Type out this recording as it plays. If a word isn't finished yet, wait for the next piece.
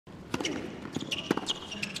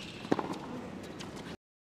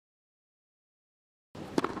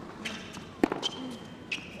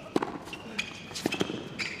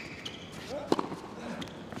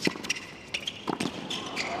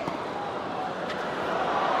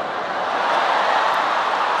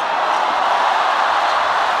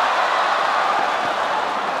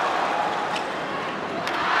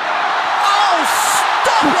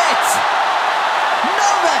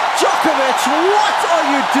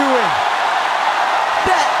doing?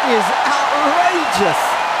 That is outrageous!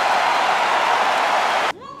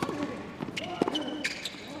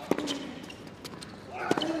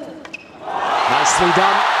 Nicely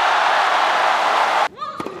done.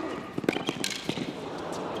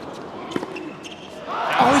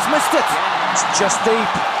 Oh, he's missed it! It's just deep.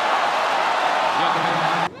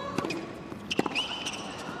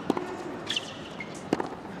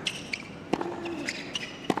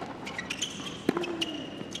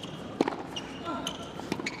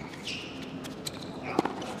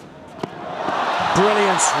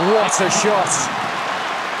 Brilliant, what a shot.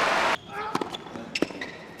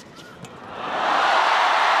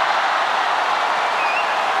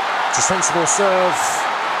 It's a sensible serve.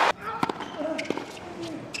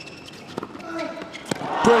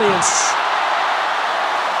 Brilliant.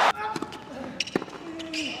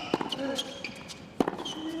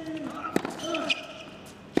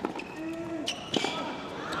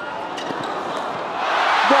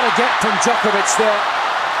 What a get from Djokovic there.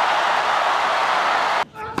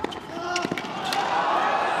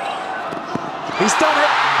 He's done it.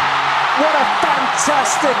 What a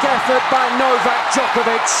fantastic effort by Novak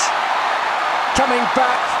Djokovic. Coming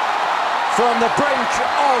back from the brink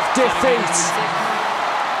of defeat.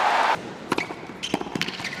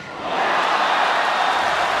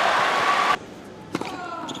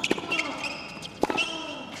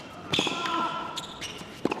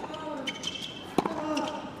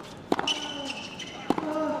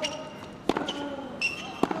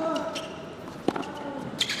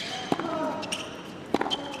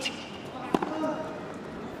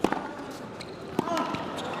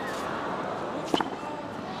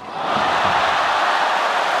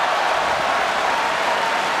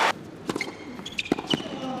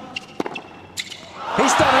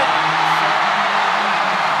 He's done it.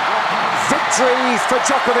 Victory for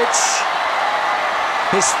Djokovic.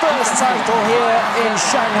 His first title here in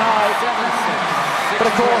Shanghai. But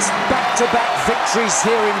of course, back-to-back victories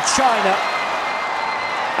here in China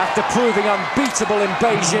after proving unbeatable in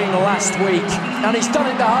Beijing last week. And he's done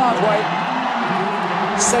it the hard way,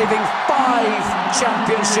 saving 5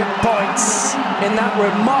 championship points in that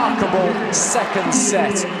remarkable second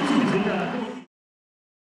set.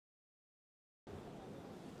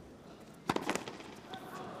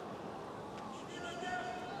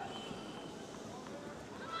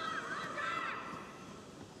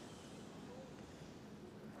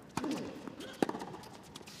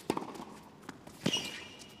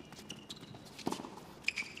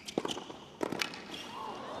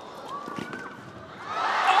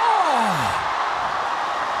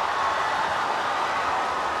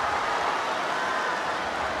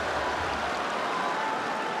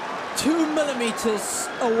 Two millimeters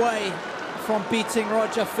away from beating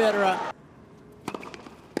Roger Federer.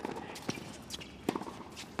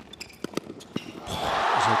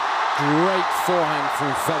 It's a great forehand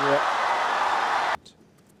from Federer.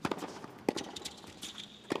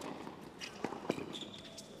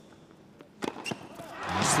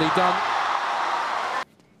 Nicely done.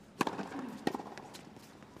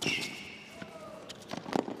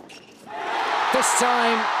 This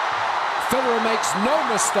time, Federer makes no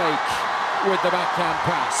mistake with the backhand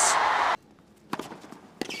pass.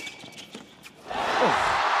 Oh,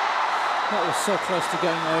 that was so close to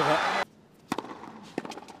going over.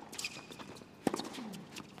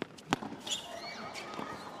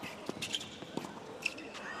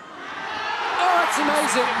 Oh, that's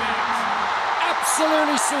amazing.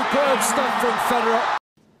 Absolutely superb stuff from Federer.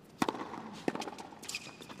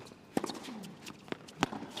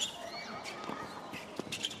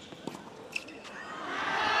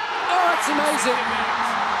 That's amazing.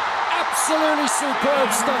 Absolutely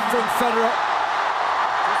superb stuff from Federer.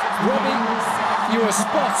 Robbie, you were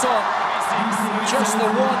spot on. Just the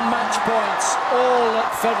 1 match point, all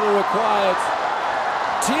that Federer required.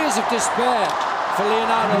 Tears of despair for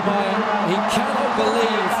Leonardo Mayer. He cannot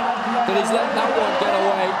believe that he's let that one get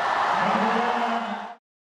away.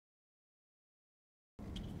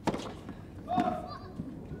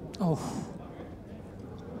 Oh,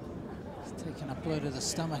 he's taken a blow to the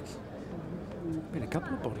stomach. Been a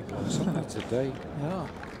couple of body blows on that today. Yeah.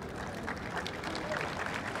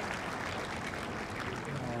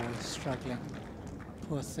 Oh, he's struggling.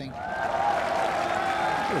 Poor thing.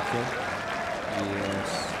 Okay.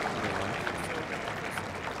 Yes.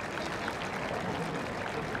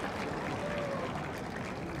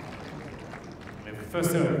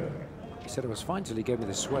 First serve. He said it was fine till he gave me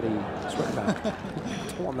the sweatband.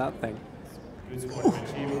 Don't want that thing.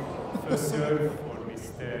 First serve for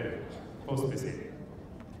Mr. Pospisil.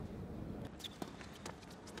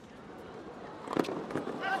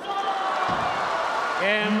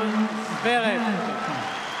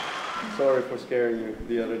 Sorry for scaring you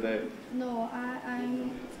the other day. No,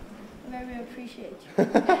 I'm very appreciative.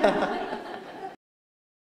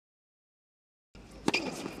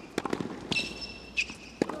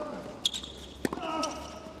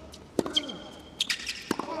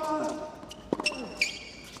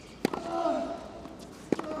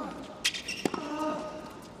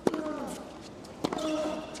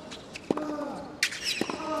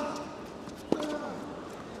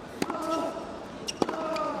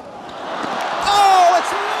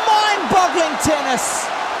 Tennis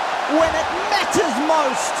when it matters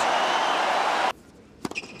most.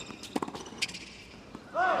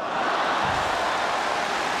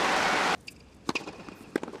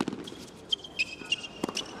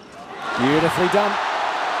 Beautifully done.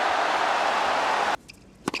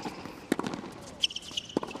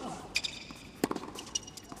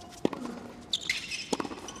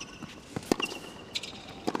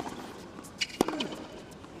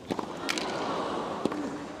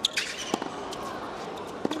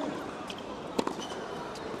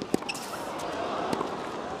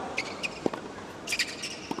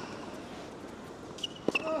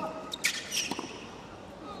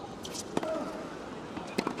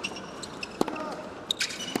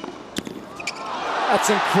 That's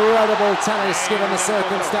incredible tennis given the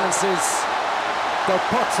circumstances. Del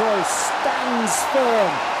Potro stands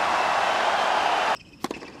firm.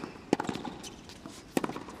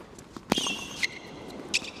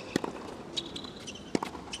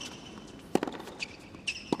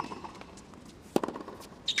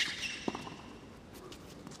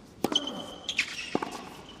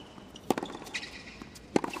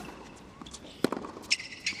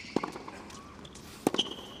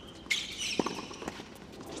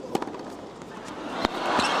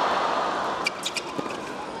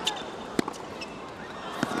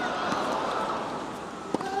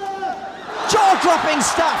 Jaw-dropping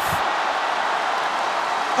stuff.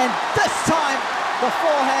 And this time, the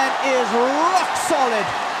forehand is rock solid.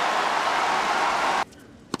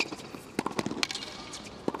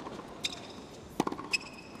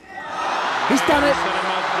 He's done it.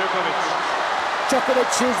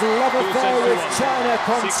 Djokovic's love affair with China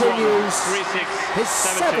continues. His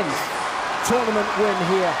 7th tournament win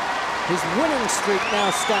here. His winning streak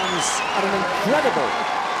now stands at an incredible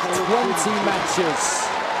 20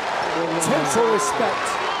 matches. Total respect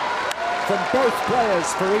from both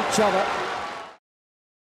players for each other.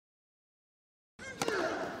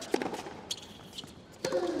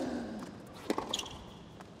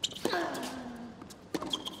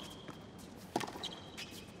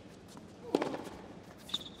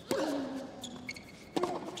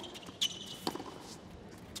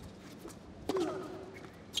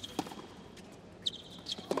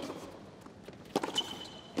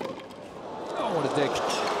 Oh, what a dig.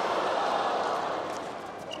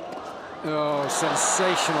 Oh,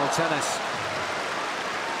 sensational tennis.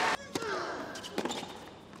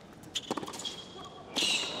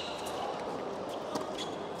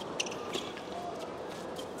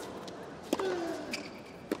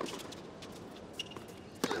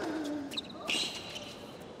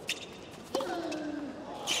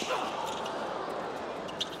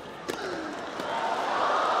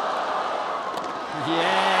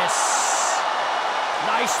 Yes!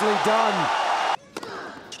 Nicely done.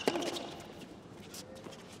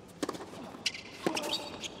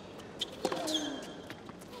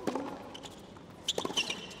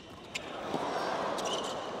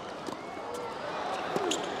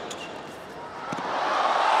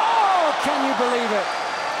 Can you believe it?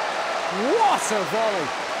 What a volley!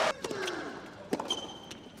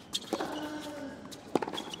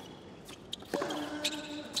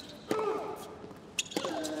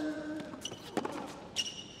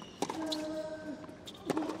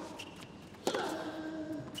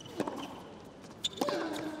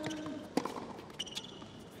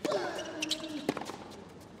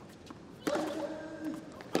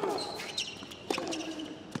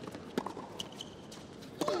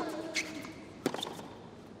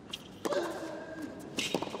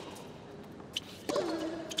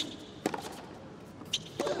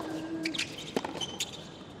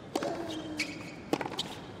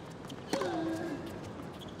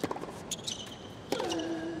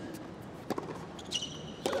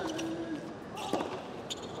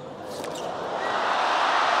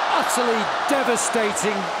 Utterly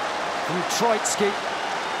devastating from Troitsky.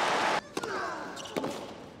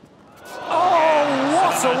 Oh,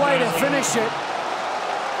 what a way to finish it.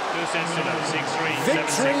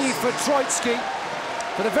 Victory for Troitsky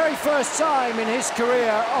for the very first time in his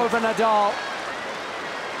career over Nadal.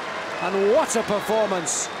 And what a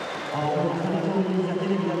performance.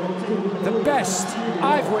 the best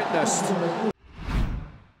I've witnessed.